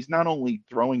doing is he's not only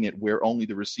throwing it where only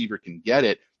the receiver can get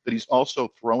it, but he's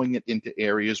also throwing it into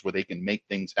areas where they can make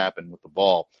things happen with the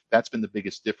ball. That's been the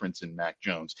biggest difference in Mac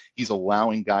Jones. He's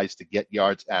allowing guys to get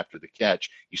yards after the catch.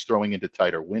 He's throwing into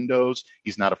tighter windows.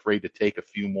 He's not afraid to take a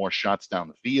few more shots down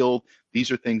the field. These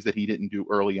are things that he didn't do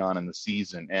early on in the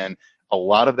season. And a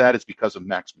lot of that is because of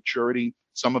Mac's maturity.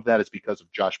 Some of that is because of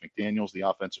Josh McDaniels, the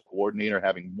offensive coordinator,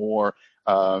 having more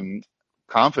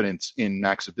confidence in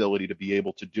Mac's ability to be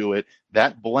able to do it.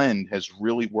 That blend has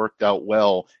really worked out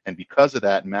well. And because of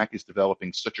that, Mac is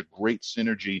developing such a great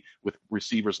synergy with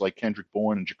receivers like Kendrick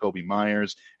Bourne and Jacoby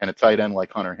Myers and a tight end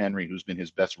like Hunter Henry, who's been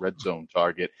his best red zone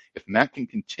target. If Mac can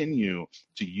continue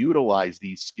to utilize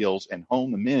these skills and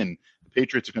hone them in, the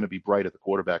Patriots are going to be bright at the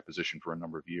quarterback position for a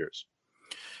number of years.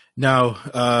 Now,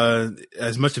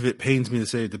 as much of it pains me to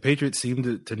say, the Patriots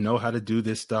seem to know how to do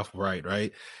this stuff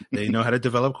right? They know how to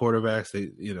develop quarterbacks.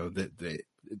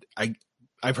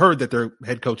 I've heard that their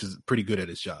head coach is pretty good at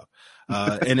his job.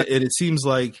 And it seems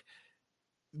like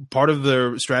part of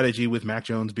their strategy with Mac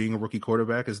Jones being a rookie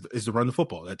quarterback is to run the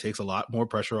football. That takes a lot more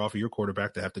pressure off of your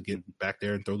quarterback to have to get back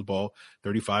there and throw the ball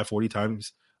 35, 40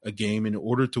 times a game in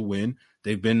order to win.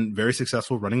 They've been very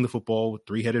successful running the football with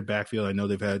three-headed backfield. I know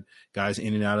they've had guys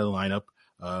in and out of the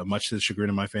lineup, much to the chagrin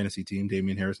of my fantasy team.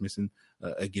 Damian Harris missing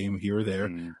a game here or there.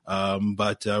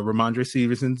 But Ramondre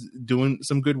Stevenson's doing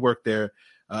some good work there.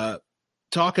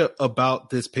 Talk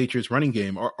about this Patriots running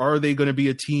game. Are they going to be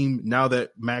a team now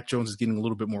that Mac Jones is getting a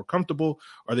little bit more comfortable?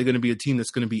 Are they going to be a team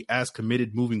that's going to be as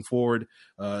committed moving forward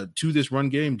to this run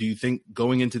game? Do you think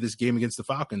going into this game against the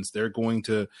Falcons, we're going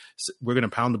to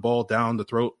pound the ball down the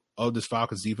throat of this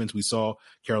Falcons defense? We saw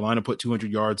Carolina put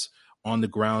 200 yards on the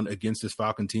ground against this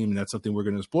Falcon team, and that's something we're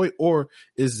going to exploit? Or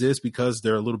is this because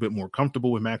they're a little bit more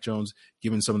comfortable with Mac Jones,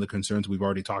 given some of the concerns we've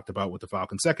already talked about with the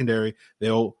Falcon secondary?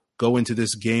 They'll go into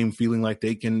this game feeling like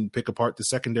they can pick apart the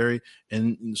secondary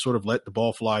and sort of let the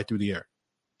ball fly through the air.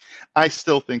 I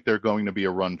still think they're going to be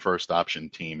a run-first option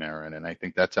team, Aaron, and I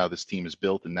think that's how this team is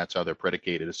built, and that's how they're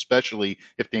predicated, especially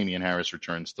if Damian Harris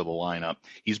returns to the lineup.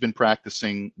 He's been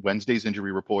practicing. Wednesday's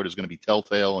injury report is going to be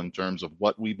telltale in terms of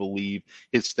what we believe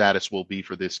his status will be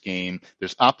for this game.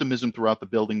 There's optimism throughout the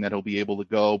building that he'll be able to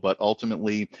go, but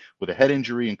ultimately, with a head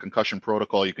injury and concussion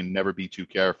protocol, you can never be too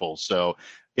careful. So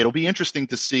it'll be interesting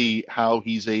to see how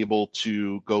he's able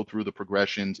to go through the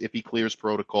progressions, if he clears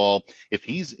protocol. If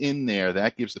he's in there,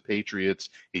 that gives the Patriots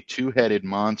a two-headed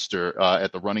monster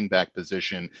at the running back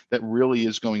position that really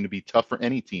is going to be tough for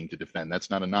any team to defend. That's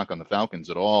not a knock on the Falcons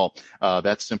at all.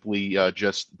 That's simply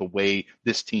just the way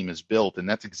this team is built, and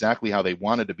that's exactly how they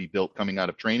wanted to be built coming out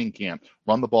of training camp.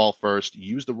 Run the ball first,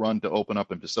 use the run to open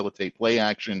up and facilitate play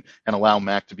action, and allow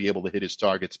Mac to be able to hit his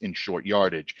targets in short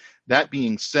yardage. That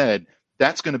being said,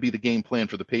 that's going to be the game plan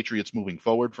for the Patriots moving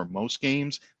forward for most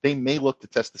games. They may look to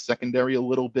test the secondary a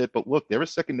little bit, but look, there are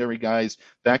secondary guys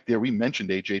back there. We mentioned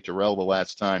A.J. Terrell the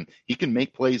last time. He can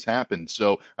make plays happen,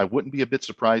 so I wouldn't be a bit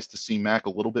surprised to see Mac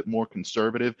a little bit more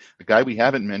conservative. A guy we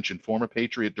haven't mentioned, former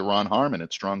Patriot Daron Harmon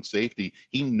at strong safety.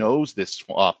 He knows this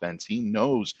offense. He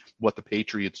knows what the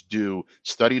Patriots do,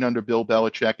 studied under Bill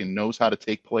Belichick, and knows how to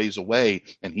take plays away,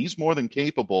 and he's more than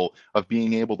capable of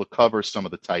being able to cover some of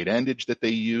the tight endage that they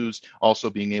use, also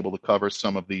being able to cover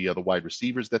some of the wide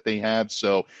receivers that they have.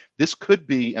 So this could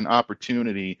be an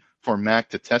opportunity for Mac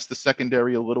to test the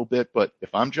secondary a little bit. But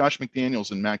if I'm Josh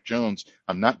McDaniels and Mac Jones,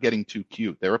 I'm not getting too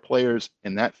cute. There are players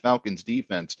in that Falcons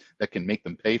defense that can make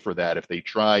them pay for that if they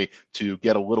try to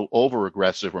get a little over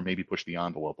aggressive or maybe push the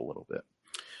envelope a little bit.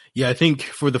 Yeah, I think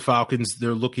for the Falcons,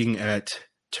 they're looking at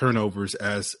turnovers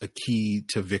as a key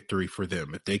to victory for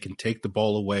them. If they can take the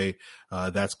ball away,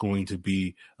 that's going to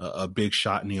be a big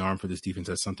shot in the arm for this defense.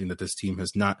 That's something that this team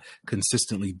has not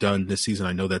consistently done this season.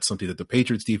 I know that's something that the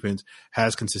Patriots defense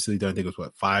has consistently done. I think it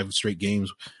was 5 straight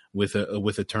games with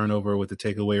a turnover, with a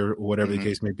takeaway, or whatever the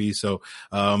case may be. So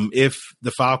if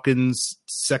the Falcons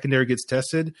secondary gets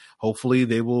tested, hopefully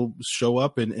they will show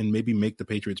up and maybe make the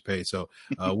Patriots pay. So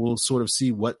we'll sort of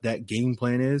see what that game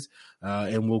plan is.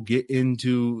 And we'll get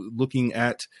into looking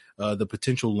at the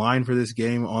potential line for this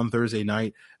game on Thursday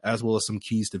night, as well as some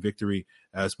keys to victory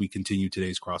as we continue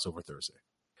today's Crossover Thursday.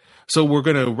 So we're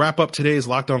going to wrap up today's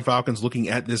Locked On Falcons looking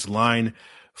at this line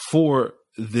for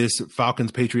this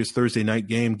Falcons-Patriots Thursday night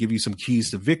game, give you some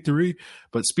keys to victory.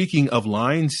 But speaking of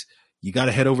lines, you got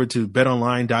to head over to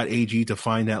betonline.ag to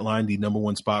find that line, the number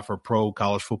one spot for pro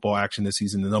college football action this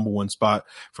season, the number one spot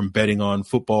from betting on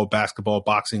football, basketball,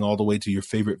 boxing, all the way to your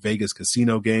favorite Vegas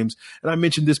casino games. And I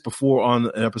mentioned this before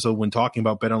on an episode when talking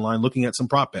about BetOnline, looking at some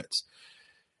prop bets.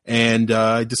 And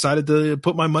I decided to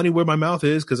put my money where my mouth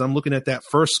is because I'm looking at that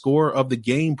first score of the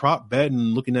game prop bet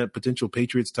and looking at potential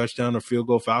Patriots touchdown or field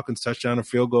goal, Falcons touchdown or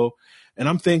field goal. And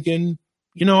I'm thinking,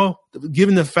 you know,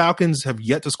 given the Falcons have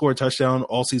yet to score a touchdown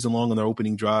all season long on their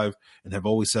opening drive and have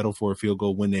always settled for a field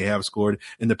goal when they have scored,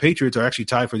 and the Patriots are actually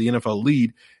tied for the NFL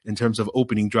lead in terms of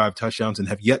opening drive touchdowns and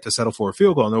have yet to settle for a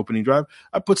field goal on the opening drive,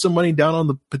 I put some money down on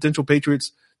the potential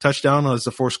Patriots touchdown as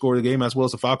the first score of the game, as well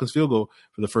as the Falcons field goal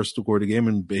for the first score of the game.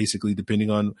 And basically,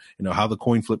 depending on, you know, how the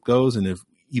coin flip goes, and if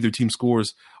either team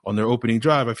scores on their opening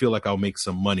drive, I feel like I'll make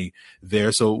some money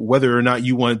there. So whether or not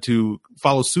you want to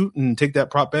follow suit and take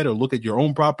that prop bet or look at your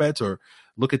own prop bets or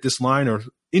look at this line or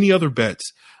any other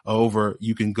bets over,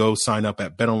 you can go sign up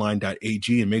at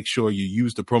betonline.ag and make sure you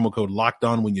use the promo code locked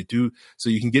on when you do, so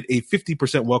you can get a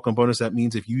 50% welcome bonus. That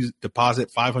means if you deposit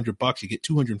 $500, you get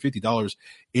 $250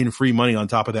 in free money on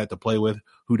top of that to play with.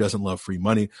 Who doesn't love free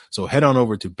money? So head on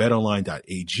over to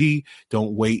betonline.ag.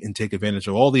 Don't wait and take advantage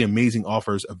of all the amazing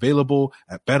offers available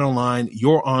at BetOnline,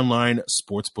 your online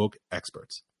sportsbook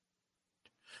experts.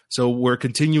 So we're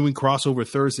continuing crossover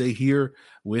Thursday here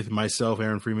with myself,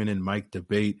 Aaron Freeman, and Mike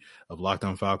Debate of Locked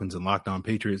On Falcons and Locked On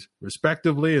Patriots,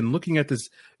 respectively. And looking at this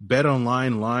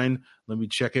BetOnline line, let me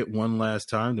check it one last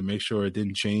time to make sure it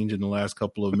didn't change in the last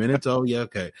couple of minutes. Oh, yeah,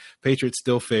 okay. Patriots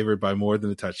still favored by more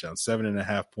than a touchdown,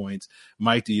 7.5 points.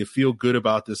 Mike, do you feel good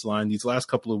about this line? These last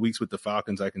couple of weeks with the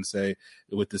Falcons, I can say,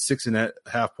 with the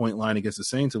 6.5 point line against the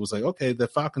Saints, it was like, okay, the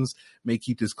Falcons may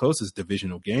keep this close as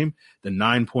divisional game. The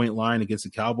 9-point line against the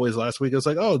Cowboys last week, it was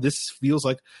like, oh, this feels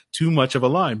like too much of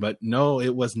a line. But no,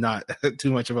 it was not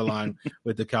too much of a line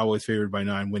with the Cowboys favored by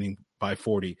 9, winning by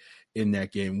 40 in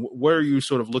that game. Where are you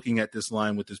sort of looking at this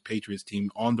line with this Patriots team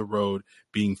on the road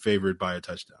being favored by a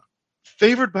touchdown?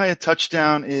 Favored by a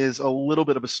touchdown is a little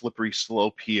bit of a slippery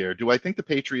slope here. Do I think the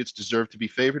Patriots deserve to be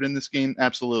favored in this game?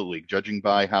 Absolutely. Judging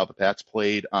by how the Pats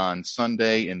played on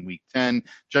Sunday in Week 10,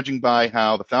 judging by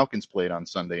how the Falcons played on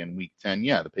Sunday in Week 10,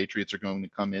 yeah, the Patriots are going to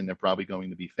come in. They're probably going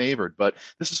to be favored. But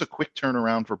this is a quick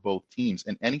turnaround for both teams,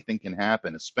 and anything can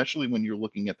happen, especially when you're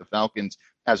looking at the Falcons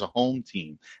as a home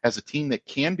team, as a team that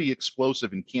can be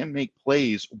explosive and can make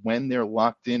plays when they're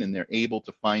locked in and they're able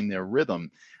to find their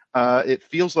rhythm. It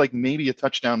feels like maybe a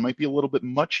touchdown might be a little bit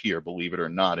much here, believe it or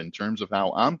not, in terms of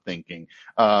how I'm thinking.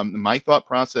 My thought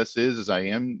process is I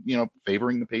am,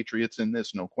 favoring the Patriots in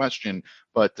this, no question.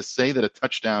 But to say that a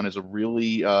touchdown is a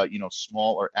really,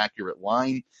 small or accurate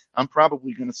line, I'm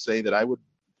probably going to say that I would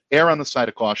err on the side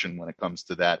of caution when it comes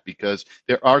to that, because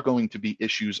there are going to be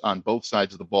issues on both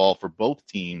sides of the ball for both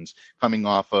teams coming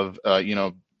off of,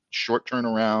 short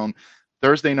turnaround.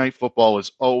 Thursday night football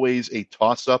is always a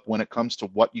toss-up when it comes to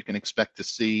what you can expect to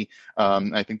see.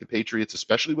 I think the Patriots,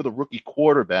 especially with a rookie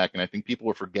quarterback, and I think people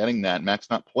are forgetting that.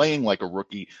 Mac's not playing like a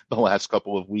rookie the last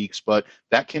couple of weeks, but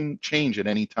that can change at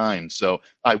any time. So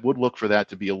I would look for that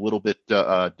to be a little bit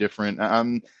different.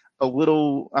 I'm a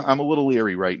little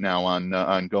leery right now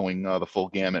on going the full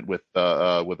gamut with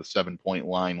a 7-point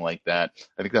line like that.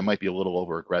 I think that might be a little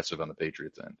over aggressive on the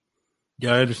Patriots end.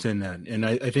 Yeah, I understand that. And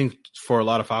I think for a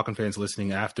lot of Falcon fans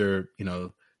listening after,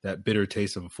 that bitter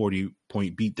taste of a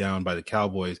 40-point beatdown by the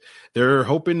Cowboys, they're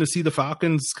hoping to see the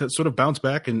Falcons sort of bounce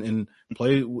back and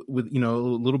play with, a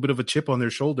little bit of a chip on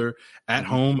their shoulder at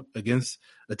home against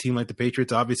a team like the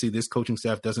Patriots. Obviously, this coaching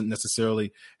staff doesn't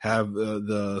necessarily have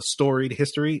the storied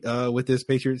history with this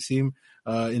Patriots team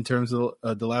in terms of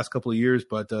the last couple of years.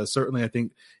 But certainly I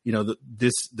think,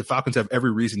 the Falcons have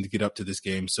every reason to get up to this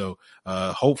game. So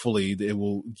hopefully they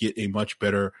will get a much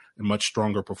better and much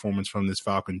stronger performance from this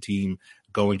Falcon team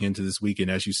going into this weekend.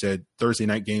 As you said, Thursday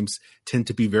night games tend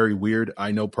to be very weird.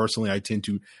 I know personally I tend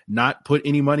to not put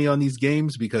any money on these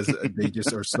games because they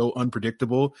just are so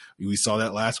unpredictable. We saw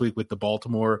that last week with the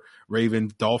Baltimore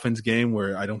Ravens Dolphins game,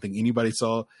 where I don't think anybody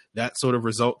saw that sort of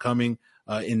result coming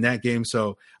in that game.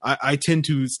 So I tend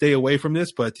to stay away from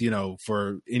this, but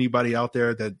for anybody out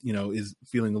there that is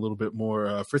feeling a little bit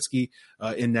more frisky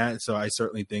in that, so I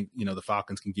certainly think the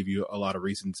Falcons can give you a lot of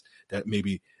reasons that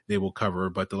maybe they will cover.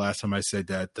 But the last time I said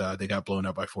that, they got blown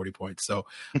up by 40 points. So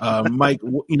Mike,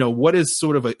 what is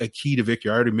sort of a key to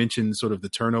victory? I already mentioned sort of the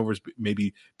turnovers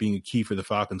maybe being a key for the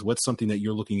Falcons. What's something that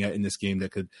you're looking at in this game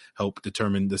that could help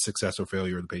determine the success or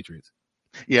failure of the Patriots?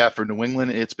 Yeah, for New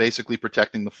England, it's basically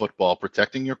protecting the football,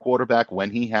 protecting your quarterback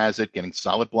when he has it, getting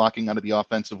solid blocking out of the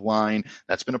offensive line.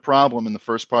 That's been a problem in the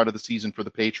first part of the season for the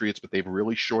Patriots, but they've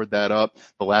really shored that up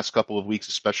the last couple of weeks,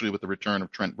 especially with the return of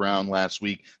Trent Brown last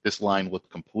week. This line looked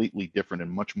completely different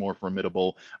and much more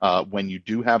formidable. When you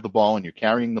do have the ball and you're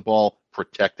carrying the ball,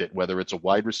 protect it, whether it's a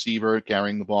wide receiver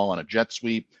carrying the ball on a jet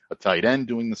sweep, a tight end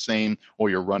doing the same, or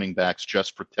your running backs.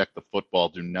 Just protect the football.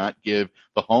 Do not give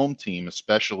the home team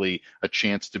especially a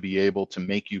chance to be able to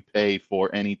make you pay for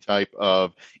any type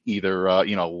of either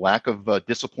lack of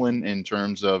discipline in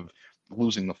terms of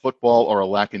losing the football or a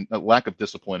lack of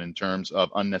discipline in terms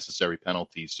of unnecessary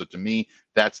penalties. So to me,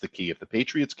 that's the key. If the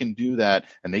Patriots can do that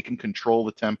and they can control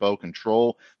the tempo,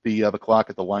 control the clock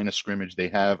at the line of scrimmage, they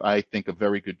have, I think, a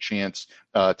very good chance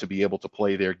to be able to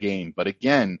play their game. But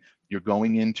again, you're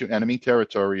going into enemy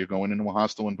territory. You're going into a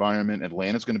hostile environment.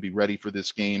 Atlanta's going to be ready for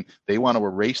this game. They want to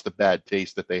erase the bad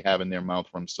taste that they have in their mouth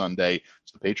from Sunday.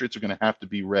 So the Patriots are going to have to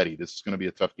be ready. This is going to be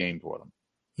a tough game for them.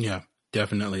 Yeah,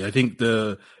 definitely. I think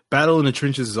the battle in the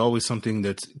trenches is always something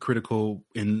that's critical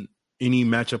in any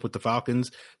matchup with the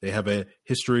Falcons. They have a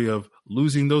history of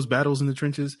losing those battles in the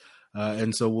trenches.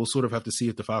 And so we'll sort of have to see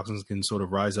if the Falcons can sort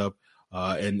of rise up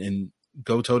and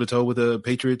go toe-to-toe with the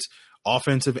Patriots.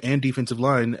 Offensive and defensive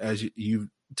line, as you've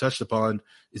touched upon,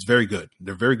 is very good.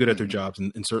 They're very good at their jobs,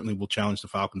 and certainly will challenge the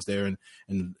Falcons there.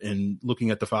 And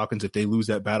looking at the Falcons, if they lose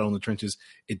that battle in the trenches,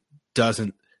 it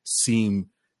doesn't seem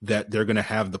that they're going to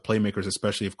have the playmakers,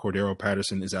 especially if Cordero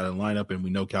Patterson is out of the lineup, and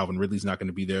we know Calvin Ridley's not going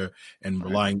to be there, and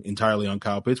relying entirely on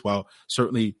Kyle Pitts, while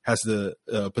certainly has the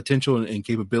potential and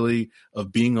capability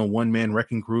of being a one-man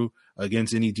wrecking crew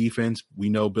against any defense. We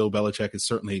know Bill Belichick is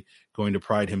certainly going to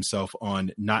pride himself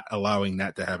on not allowing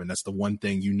that to happen. That's the one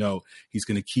thing he's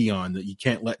going to key on, that you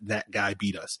can't let that guy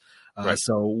beat us.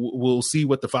 So we'll see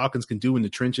what the Falcons can do in the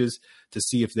trenches to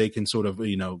see if they can sort of,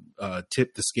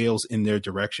 tip the scales in their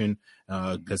direction.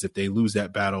 Because if they lose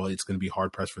that battle, it's going to be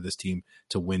hard pressed for this team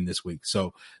to win this week.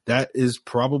 So that is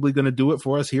probably going to do it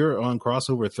for us here on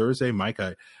Crossover Thursday. Mike,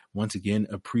 I once again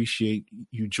appreciate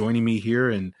you joining me here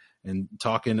and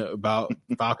talking about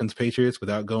Falcons Patriots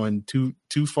without going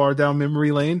too far down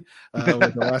memory lane. With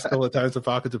the last couple of times the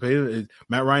Falcons have played,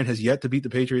 Matt Ryan has yet to beat the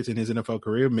Patriots in his NFL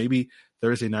career. Maybe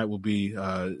Thursday night will be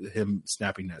him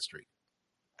snapping that streak.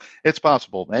 It's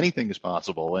possible. Anything is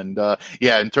possible. And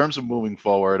in terms of moving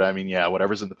forward, I mean,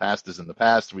 whatever's in the past is in the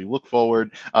past. We look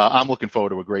forward. I'm looking forward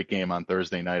to a great game on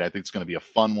Thursday night. I think it's going to be a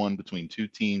fun one between two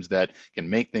teams that can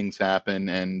make things happen.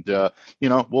 And,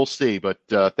 we'll see. But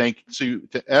thank you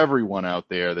to everyone out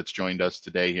there that's joined us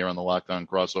today here on the Locked On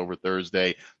Crossover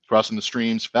Thursday. Crossing the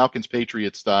streams, Falcons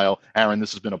Patriots style. Aaron,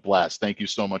 this has been a blast. Thank you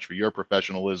so much for your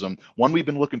professionalism. One we've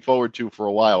been looking forward to for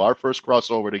a while. Our first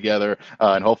crossover together,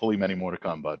 and hopefully many more to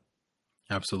come, bud.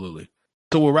 Absolutely.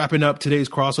 So we're wrapping up today's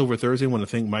Crossover Thursday. I want to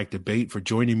thank Mike Debate for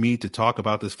joining me to talk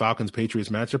about this Falcons-Patriots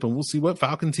matchup, and we'll see what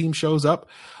Falcon team shows up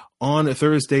on a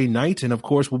Thursday night. And, of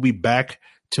course, we'll be back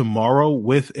tomorrow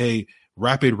with a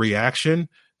rapid reaction.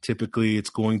 Typically, it's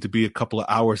going to be a couple of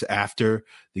hours after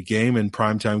the game, and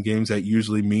primetime games, that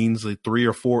usually means like 3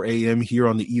 or 4 a.m. here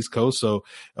on the East Coast. So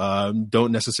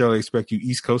don't necessarily expect you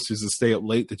East Coasters to stay up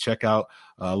late to check out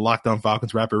Locked On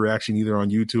Falcons Rapid Reaction, either on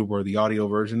YouTube or the audio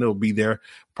version. It'll be there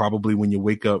probably when you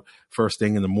wake up first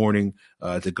thing in the morning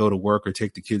to go to work or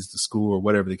take the kids to school or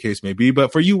whatever the case may be.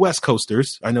 But for you West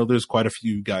Coasters, I know there's quite a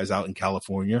few guys out in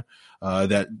California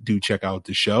that do check out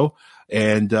the show.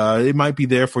 And it might be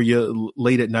there for you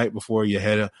late at night before you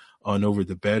head on over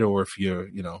to bed, or if you're,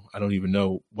 I don't even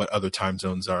know what other time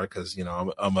zones are, because,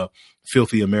 I'm a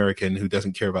filthy American who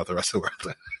doesn't care about the rest of the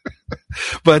world.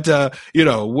 But,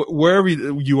 wherever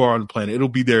you are on the planet, it'll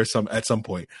be there at some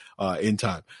point in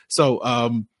time.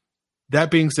 So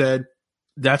that being said,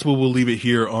 that's where we'll leave it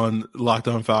here on Locked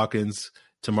On Falcons.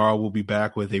 Tomorrow we'll be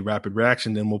back with a rapid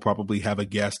reaction. Then we'll probably have a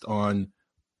guest on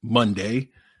Monday.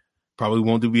 Probably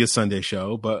won't be a Sunday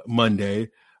show, but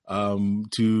Monday,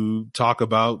 to talk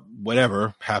about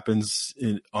whatever happens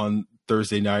on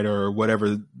Thursday night, or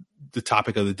whatever the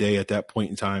topic of the day at that point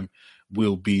in time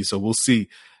will be. So we'll see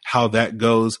how that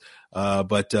goes.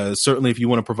 But certainly if you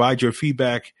want to provide your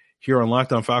feedback here on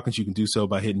Locked On Falcons, you can do so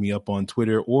by hitting me up on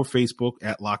Twitter or Facebook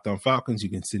at Locked On Falcons. You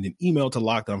can send an email to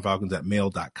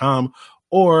lockedonfalcons@mail.com,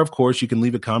 or of course you can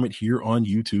leave a comment here on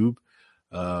YouTube.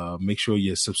 Make sure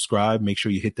you subscribe. Make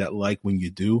sure you hit that like when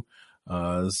you do.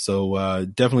 So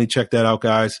definitely check that out,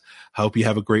 guys. I hope you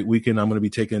have a great weekend. I'm going to be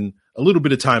taking a little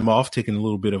bit of time off, taking a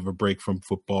little bit of a break from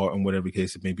football and whatever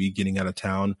case it may be, getting out of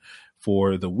town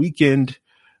for the weekend,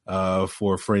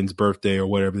 for a friend's birthday or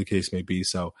whatever the case may be.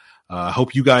 So I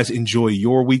hope you guys enjoy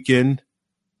your weekend.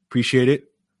 Appreciate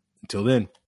it. Until then.